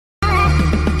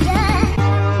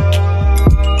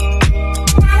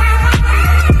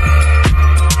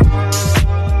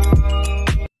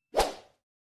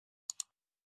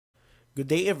Good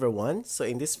day everyone. So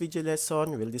in this video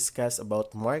lesson, we'll discuss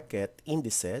about market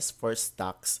indices for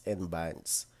stocks and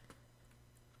bonds.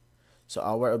 So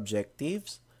our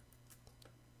objectives,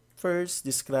 first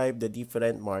describe the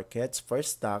different markets for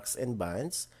stocks and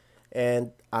bonds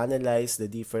and analyze the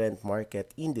different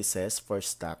market indices for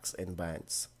stocks and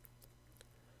bonds.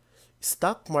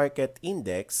 Stock market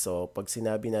index, so pag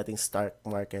sinabi nating stock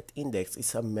market index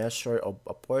is a measure of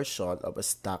a portion of a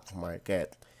stock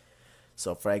market.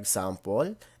 So for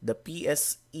example, the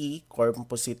PSE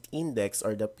Composite Index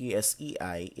or the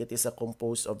PSEI, it is a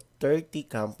composed of 30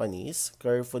 companies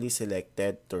carefully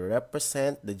selected to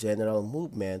represent the general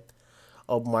movement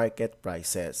of market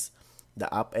prices. The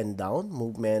up and down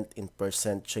movement in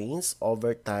percent change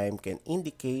over time can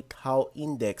indicate how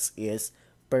index is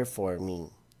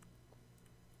performing.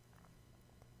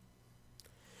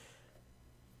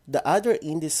 The other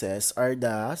indices are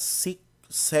the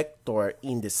sector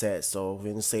indices. So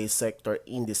when you say sector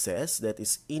indices, that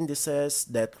is indices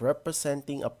that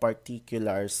representing a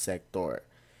particular sector.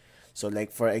 So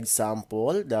like for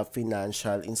example, the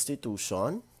financial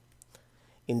institution,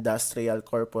 industrial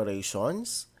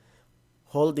corporations,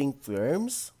 holding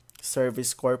firms,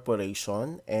 service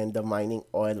corporation, and the mining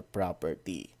oil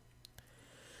property.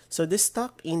 So the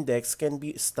stock index can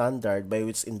be a standard by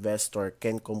which investor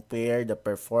can compare the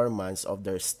performance of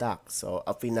their stock. So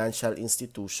a financial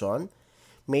institution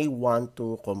may want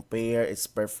to compare its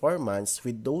performance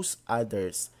with those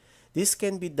others. This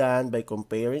can be done by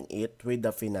comparing it with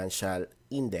the financial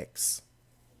index.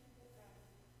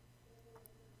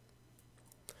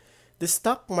 The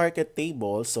stock market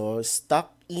table, so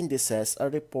stock indices are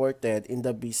reported in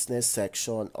the business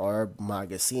section or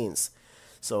magazines.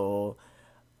 So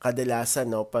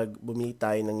kadalasan, no, pag bumili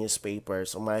tayo ng newspaper,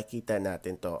 so makikita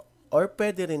natin to. Or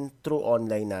pwede rin through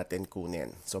online natin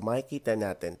kunin. So makikita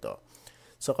natin to.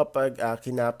 So kapag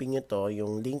kinapin nyo to,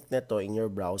 yung link na to in your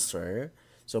browser,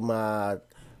 so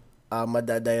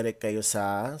madadirect kayo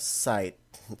sa site,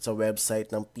 sa website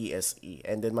ng PSE.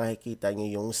 And then makikita nyo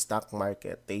yung stock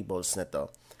market tables na to.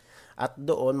 At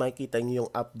doon makikita nyo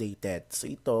yung updated. So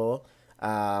ito,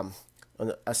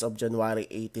 as of January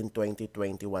 18,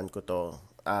 2021 ko to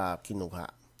kinuha.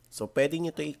 So, pwede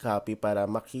nyo to i-copy para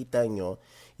makita nyo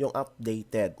yung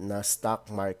updated na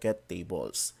stock market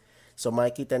tables. So,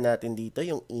 makikita natin dito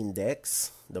yung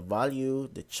index, the value,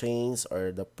 the change,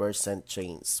 or the percent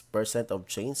change. Percent of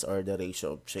change or the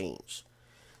ratio of change.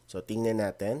 So, tingnan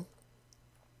natin.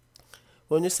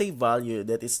 When you say value,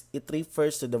 that is, it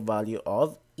refers to the value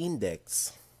of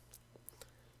index.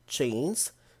 Change,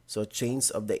 so change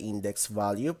of the index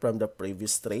value from the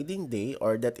previous trading day,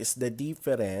 or that is the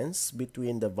difference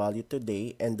between the value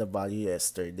today and the value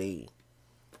yesterday.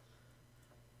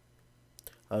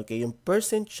 Okay, yung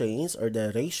percent change or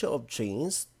the ratio of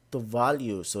change to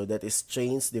value, so that is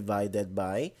change divided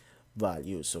by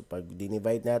value. So pag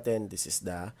dinivide natin, this is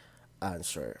the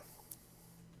answer.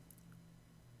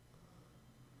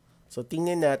 So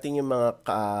tingnan natin yung mga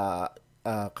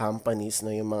companies,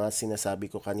 no, yung mga sinasabi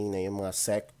ko kanina, yung mga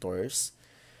sectors,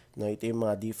 no, ito yung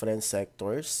mga different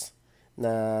sectors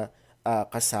na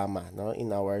kasama, no,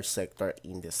 in our sector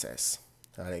indices,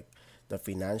 like the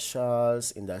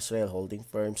financials, industrial, holding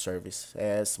firms,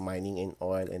 services, mining and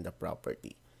oil, and the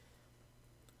property.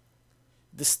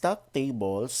 The stock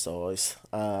tables, so is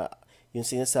yung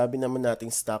sinasabi naman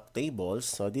nating stock tables,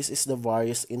 so this is the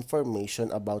various information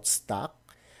about stock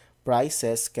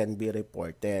prices can be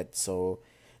reported. So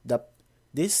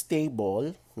this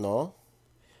table, no,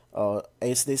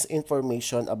 is this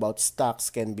information about stocks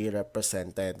can be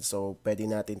represented. So pwede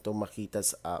natin to makita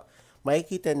sa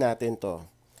makikita natin to,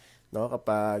 no,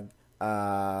 kapag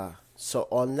so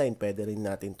online pwede rin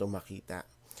natin to makita.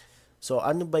 So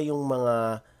ano ba yung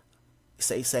mga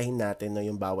isa-isahin natin, no,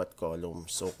 yung bawat column.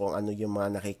 So kung ano yung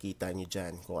mga nakikita niyo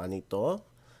diyan, kung ano ito,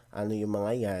 ano yung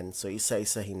mga yan, so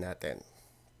isa-isahin natin.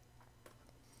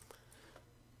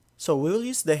 So we'll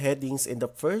use the headings in the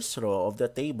first row of the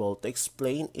table to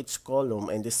explain each column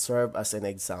and this serve as an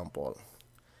example.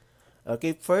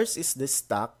 Okay, first is the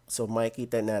stock. So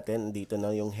makikita natin dito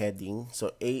na yung heading.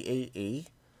 So AAA.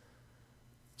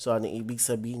 So ano ibig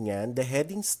sabihin niyan? The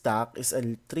heading stock is a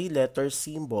 3-letter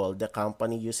symbol the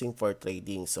company using for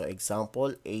trading. So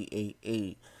example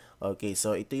AAA. Okay,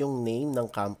 so ito yung name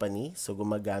ng company. So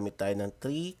gumagamit tayo ng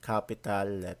 3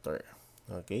 capital letter.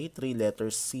 Okay, 3-letter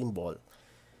symbol.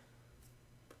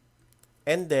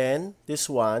 And then, this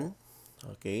one,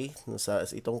 okay, sa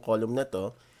itong column na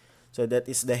to, so that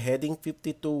is the heading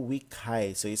 52-week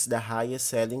high. So, it's the highest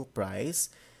selling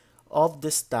price of the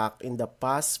stock in the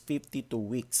past 52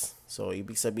 weeks. So,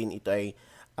 ibig sabihin ito ay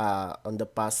on the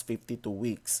past 52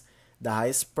 weeks. the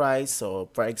highest price. So,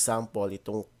 for example,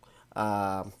 itong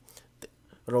uh,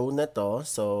 row na to,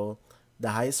 so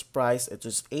the highest price, it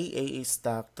was AAA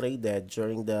stock traded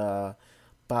during the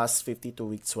past 52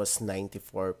 weeks was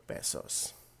 94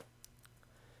 pesos.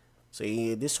 So,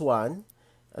 this one,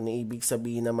 ano ibig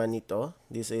sabihin naman nito?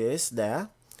 This is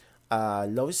the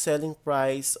lowest selling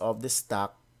price of the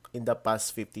stock in the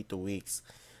past 52 weeks.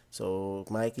 So,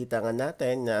 makikita nga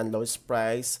natin na ang lowest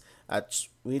price at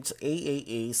which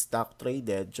AAA stock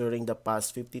traded during the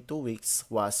past 52 weeks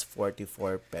was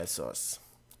 44 pesos.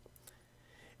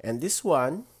 And this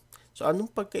one, so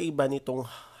anong pagkaiba nitong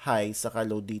high saka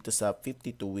low dito sa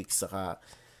 52 weeks saka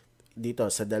dito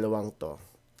sa dalawang to?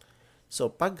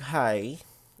 So, pag high,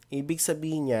 ibig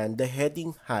sabihin niyan, the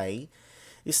heading high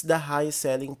is the highest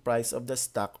selling price of the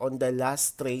stock on the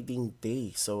last trading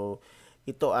day. So,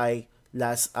 ito ay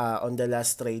on the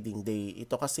last trading day.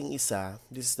 Ito kasing isa,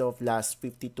 this is the last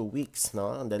 52 weeks,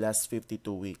 no? On the last 52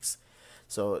 weeks.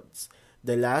 So,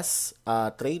 the last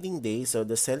trading day, so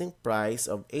the selling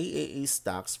price of AAA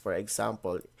stocks, for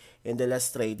example, in the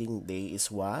last trading day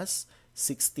was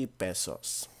 60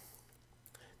 pesos.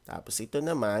 Tapos ito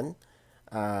naman,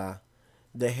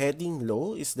 the heading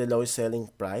low is the lowest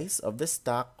selling price of the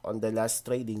stock on the last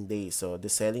trading day. So, the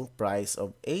selling price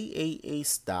of AAA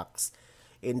stocks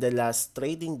in the last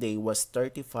trading day was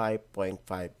 35.5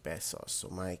 pesos.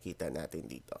 So, makikita natin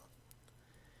dito.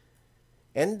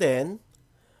 And then,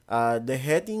 the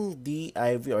heading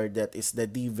DIV, or that is the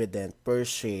dividend per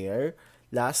share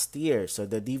last year. So,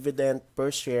 the dividend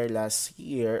per share last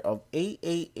year of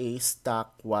AAA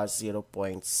stock was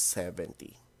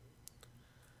 0.70.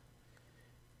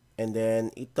 And then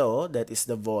ito, that is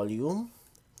the volume.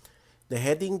 The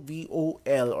heading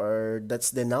VOL, or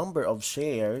that's the number of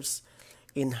shares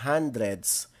in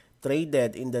hundreds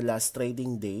traded in the last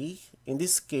trading day. In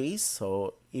this case,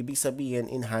 so ibig sabihin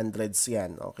in hundreds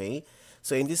yan, okay?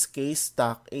 So in this case,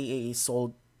 stock AAA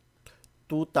sold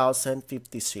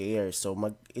 2,050 shares. So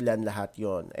mag-ilan lahat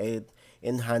yon?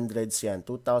 In hundreds yan.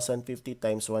 2,050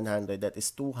 times 100, that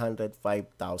is 205,000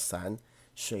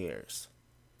 shares.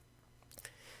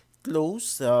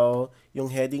 Close, so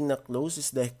yung heading na close is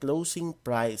the closing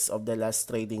price of the last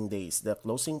trading days. The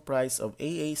closing price of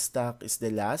AA stock is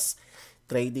the last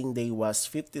trading day was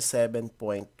 57.29.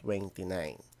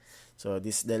 So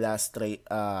this is the last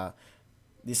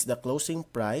this is the closing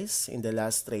price in the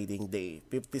last trading day,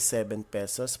 57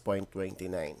 pesos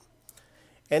 0.29.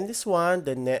 And this one,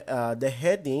 the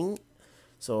heading,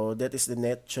 so that is the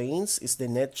net change, is the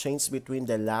net change between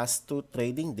the last two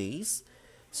trading days.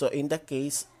 So in the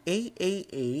case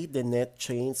AAA, the net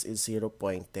change is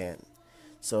 0.10.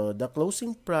 So the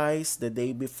closing price the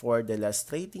day before the last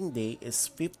trading day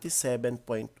is 57.29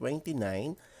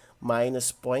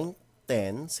 minus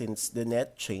 0.10, since the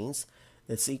net change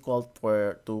that's equal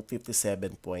to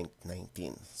 57.19.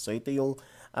 So ito yung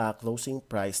closing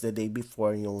price the day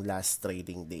before yung last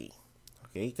trading day.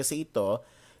 Okay? Kasi ito,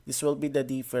 this will be the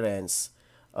difference,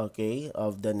 okay,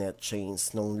 of the net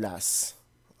change nung last.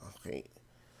 Okay.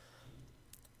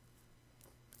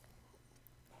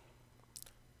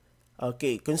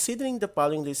 Okay, considering the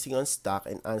following listing on stock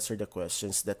and answer the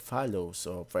questions that follow.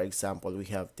 So, for example, we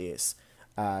have this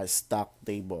stock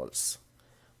tables.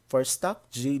 For stock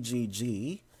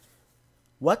GGG,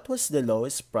 what was the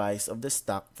lowest price of the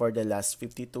stock for the last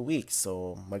 52 weeks?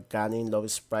 So, magkano yung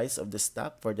lowest price of the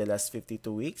stock for the last 52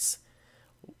 weeks?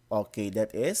 Okay,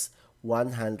 that is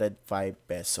 105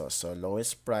 pesos. So,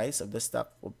 lowest price of the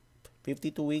stock of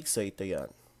 52 weeks. So, ito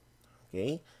yan.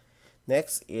 Okay.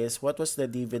 Next is, what was the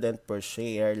dividend per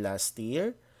share last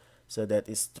year? So that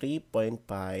is 3.5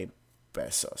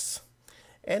 pesos.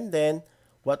 And then,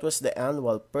 what was the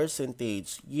annual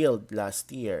percentage yield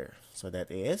last year? So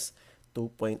that is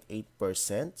 2.8%.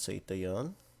 So ito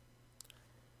yon.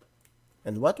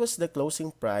 And what was the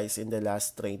closing price in the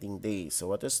last trading day?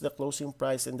 So what was the closing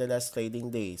price in the last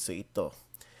trading day? So ito.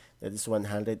 That is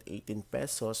 118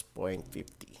 pesos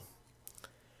 0.50.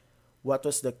 What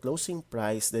was the closing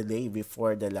price the day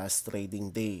before the last trading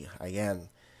day?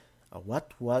 Ayan.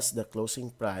 What was the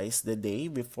closing price the day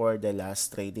before the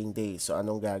last trading day? So,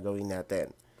 anong gagawin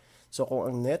natin? So, kung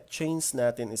ang net change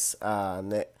natin is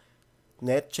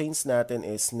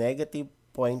negative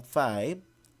 0.5,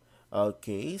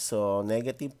 okay, so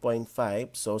negative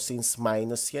 0.5, so since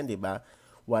minus yan, di ba?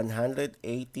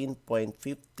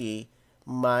 118.50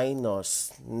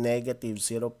 minus negative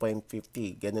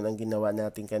 0.50. Ganun ang ginawa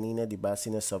natin kanina, di ba?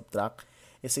 Sinasubtract.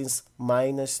 Since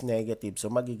minus negative, so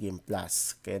magiging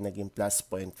plus. Kaya naging plus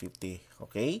 0.50.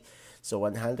 Okay? So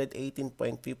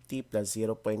 118.50 plus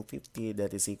 0.50,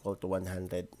 that is equal to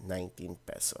 119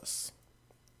 pesos.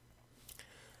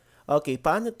 Okay,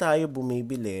 paano tayo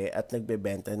bumibili at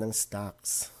nagbebenta ng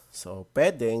stocks? So,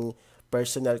 pwedeng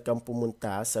personal kang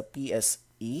pumunta sa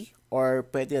PSE or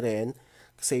pwede rin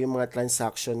kasi yung mga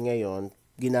transaction ngayon,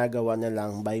 ginagawa na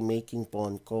lang by making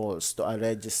phone calls to a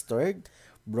registered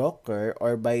broker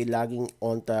or by logging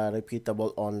on to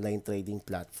reputable online trading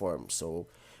platform. So,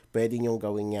 pwede nyong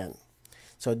gawin yan.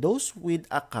 So those with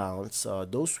accounts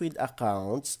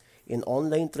in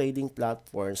online trading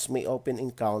platforms may often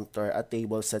encounter a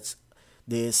table such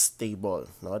this table,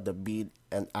 no, the bid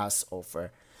and ask offer.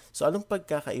 So anong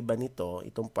pagkakaiba nito,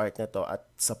 itong part na to at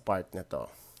sa part na to?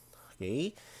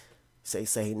 Okay?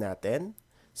 Isa-isahin natin.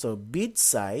 So bid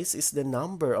size is the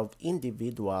number of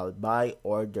individual buy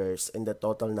orders and the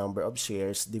total number of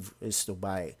shares is to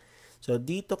buy. So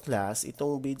dito class,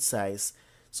 itong bid size,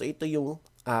 so ito yung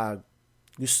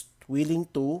willing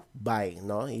to buy,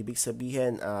 no? Ibig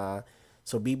sabihin,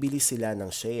 so bibili sila ng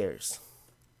shares.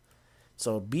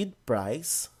 So bid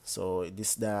price, so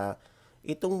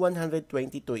itong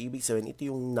 122, ibig sabihin ito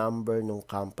yung number ng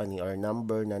company or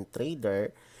number ng trader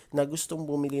na gustong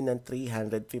bumili ng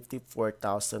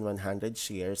 354,100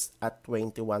 shares at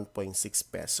 21.6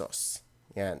 pesos.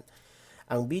 Yan.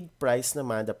 Ang bid price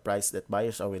naman, the price that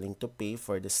buyers are willing to pay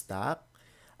for the stock.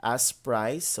 As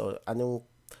price, so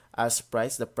as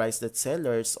price, the price that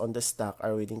sellers on the stock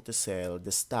are willing to sell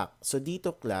the stock. So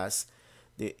dito class,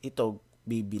 ito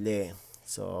bibili.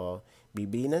 So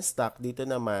bibili ng stock, dito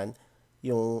naman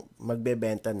yung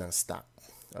magbebenta ng stock.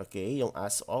 Okay, yung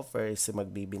as offer is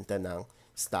magbibenta ng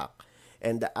stock.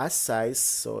 And the as size,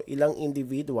 so ilang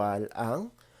individual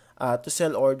ang to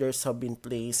sell orders have been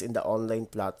placed in the online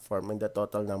platform and the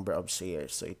total number of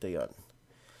shares. So ito yon.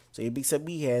 So, ibig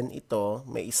sabihin, ito,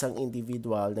 may isang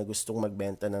individual na gustong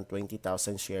magbenta ng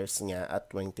 20,000 shares niya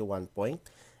at 21.8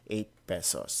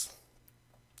 pesos.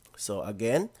 So,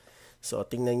 again, so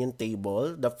tingnan yung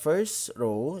table. The first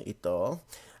row, ito,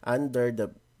 under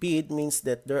the bid means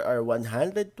that there are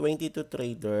 122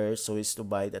 traders so is to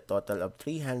buy the total of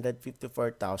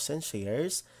 354,000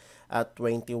 shares at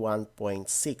 21.6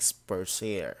 per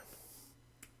share.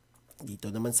 Dito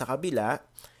naman sa kabila,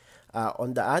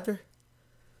 on the other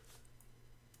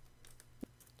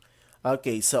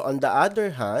Okay, so on the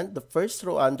other hand, the first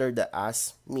row under the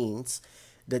as means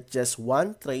that just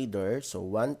one trader, so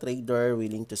one trader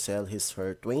willing to sell his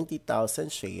her 20,000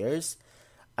 shares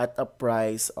at a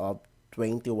price of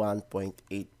 21.8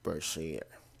 per share.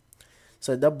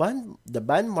 So the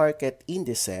bond market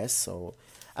indices, so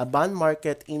a bond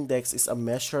market index is a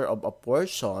measure of a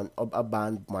portion of a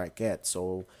bond market.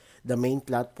 So the main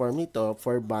platform nito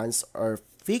for bonds or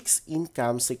fixed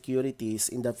income securities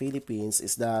in the Philippines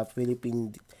is the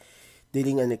Philippine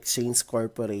Dealing and Exchange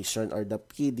Corporation or the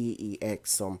PDEX.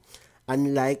 So,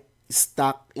 unlike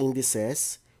stock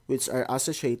indices, which are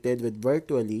associated with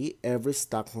virtually every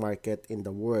stock market in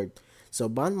the world, so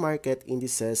bond market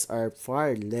indices are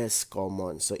far less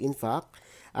common. So, in fact,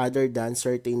 other than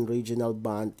certain regional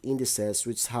bond indices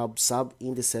which have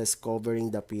sub-indices covering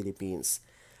the Philippines,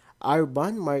 our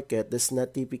bond market does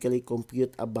not typically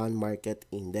compute a bond market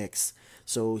index.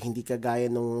 So, hindi kagaya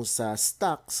nung sa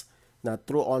stocks na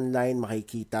through online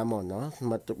makikita mo, no?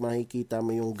 Makikita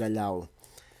mo yung galaw.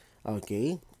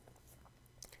 Okay?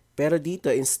 Pero dito,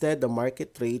 instead, the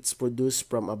market rates produced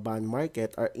from a bond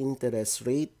market are interest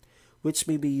rate which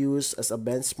may be used as a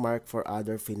benchmark for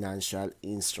other financial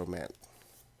instrument.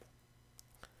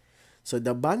 So,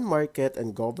 the bond market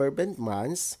and government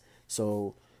bonds,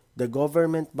 so the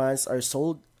government bonds are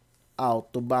sold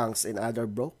out to banks and other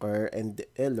broker and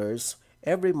dealers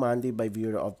every Monday by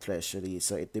Bureau of Treasury.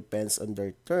 So it depends on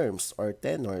their terms or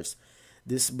tenors.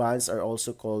 These bonds are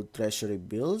also called treasury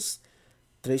bills,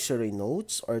 treasury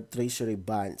notes, or treasury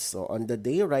bonds. So on the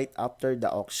day right after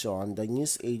the auction, the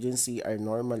news agency are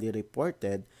normally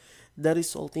reported the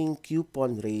resulting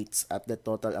coupon rates at the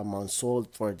total amount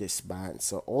sold for this bond.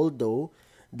 So although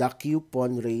the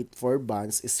coupon rate for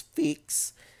bonds is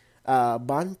fixed,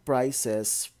 bond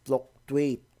prices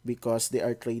fluctuate because they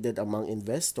are traded among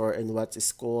investors in what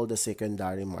is called the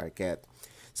secondary market.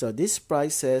 So these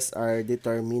prices are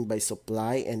determined by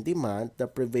supply and demand, the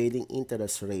prevailing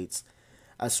interest rates,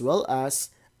 as well as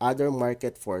other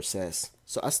market forces.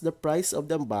 So as the price of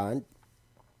the bond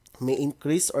may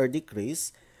increase or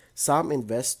decrease, some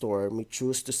investor may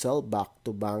choose to sell back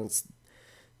to banks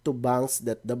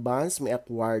that the bonds may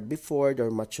acquired before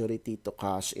their maturity to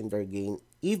cash in their gain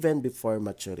even before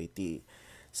maturity.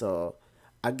 So,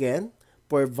 again,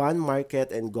 for bond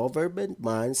market and government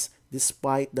bonds,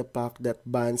 despite the fact that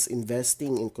bonds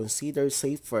investing is considered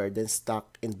safer than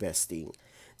stock investing,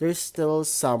 there's still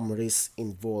some risk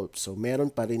involved. So, meron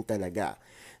pa rin talaga.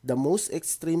 The most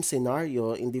extreme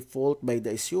scenario in default by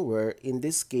the issuer, in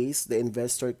this case, the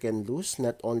investor can lose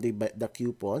not only by the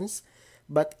coupons,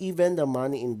 but even the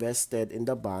money invested in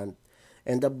the bond,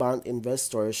 and the bond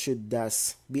investor should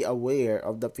thus be aware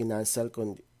of the financial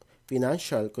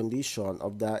condition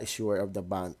of the issuer of the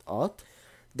bond at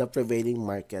the prevailing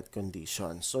market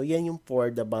condition. So yan yung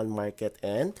for the bond market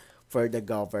and for the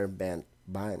government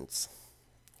bonds.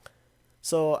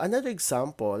 So another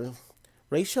example,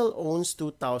 Rachel owns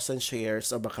 2,000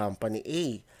 shares of a company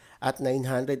A at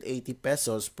 980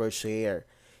 pesos per share.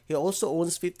 He also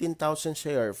owns 15,000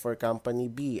 shares for company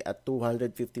B at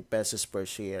 250 pesos per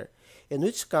share. In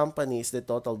which company is the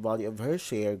total value of her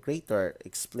share greater?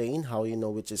 Explain how you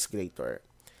know which is greater.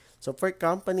 So for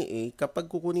company A, kapag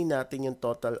kukunin natin yung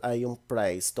yung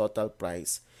price, total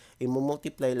price,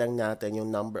 i-multiply lang natin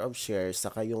yung number of shares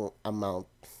saka yung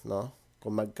amount, no?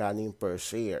 Kung magkano yung per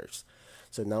shares.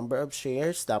 So number of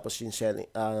shares tapos yung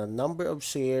number of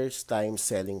shares times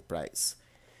selling price.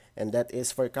 And that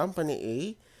is for company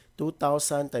A,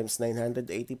 2,000 times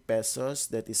 980 pesos,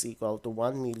 that is equal to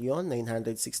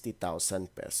 1,960,000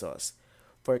 pesos.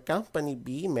 For company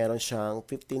B, meron siyang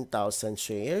 15,000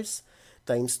 shares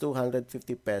times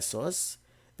 250 pesos,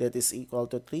 that is equal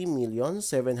to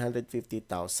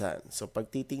 3,750,000. So pag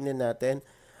titingnan natin,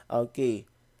 okay,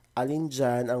 alin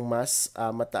dyan ang mas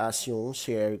mataas yung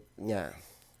share niya.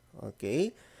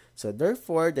 Okay? So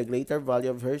therefore, the greater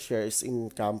value of her shares in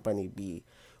company B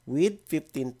with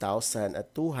 15,000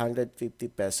 at 250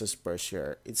 pesos per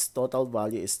share. Its total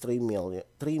value is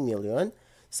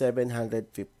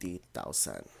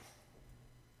 3,750,000.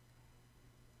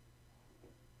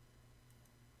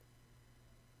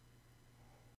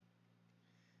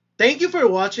 Thank you for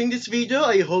watching this video.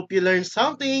 I hope you learned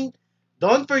something.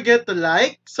 Don't forget to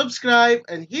like, subscribe,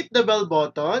 and hit the bell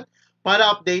button para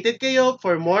updated kayo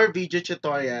for more video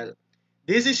tutorial.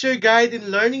 This is your guide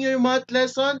in learning your math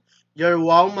lesson, your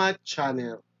Wow Math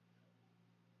channel.